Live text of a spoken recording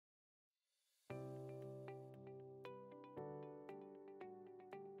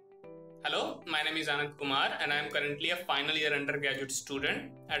Hello, my name is Anand Kumar and I am currently a final year undergraduate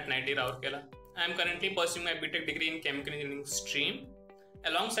student at NIT Rourkela. I am currently pursuing my BTech degree in chemical engineering stream.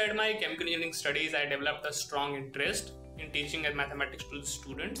 Alongside my chemical engineering studies, I developed a strong interest in teaching mathematics to the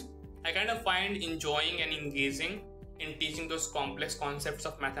students. I kind of find enjoying and engaging in teaching those complex concepts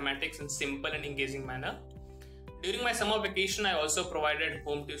of mathematics in simple and engaging manner. During my summer vacation, I also provided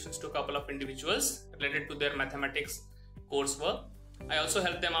home tuitions to a couple of individuals related to their mathematics coursework. I also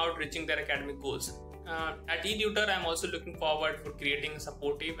helped them out reaching their academic goals. At Tutor, I am also looking forward for creating a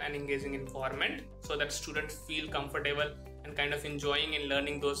supportive and engaging environment so that students feel comfortable and kind of enjoying in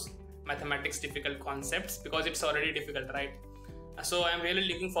learning those mathematics difficult concepts, because it's already difficult, right? So I am really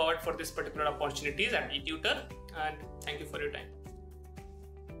looking forward for this particular opportunities at Tutor, and thank you for your time.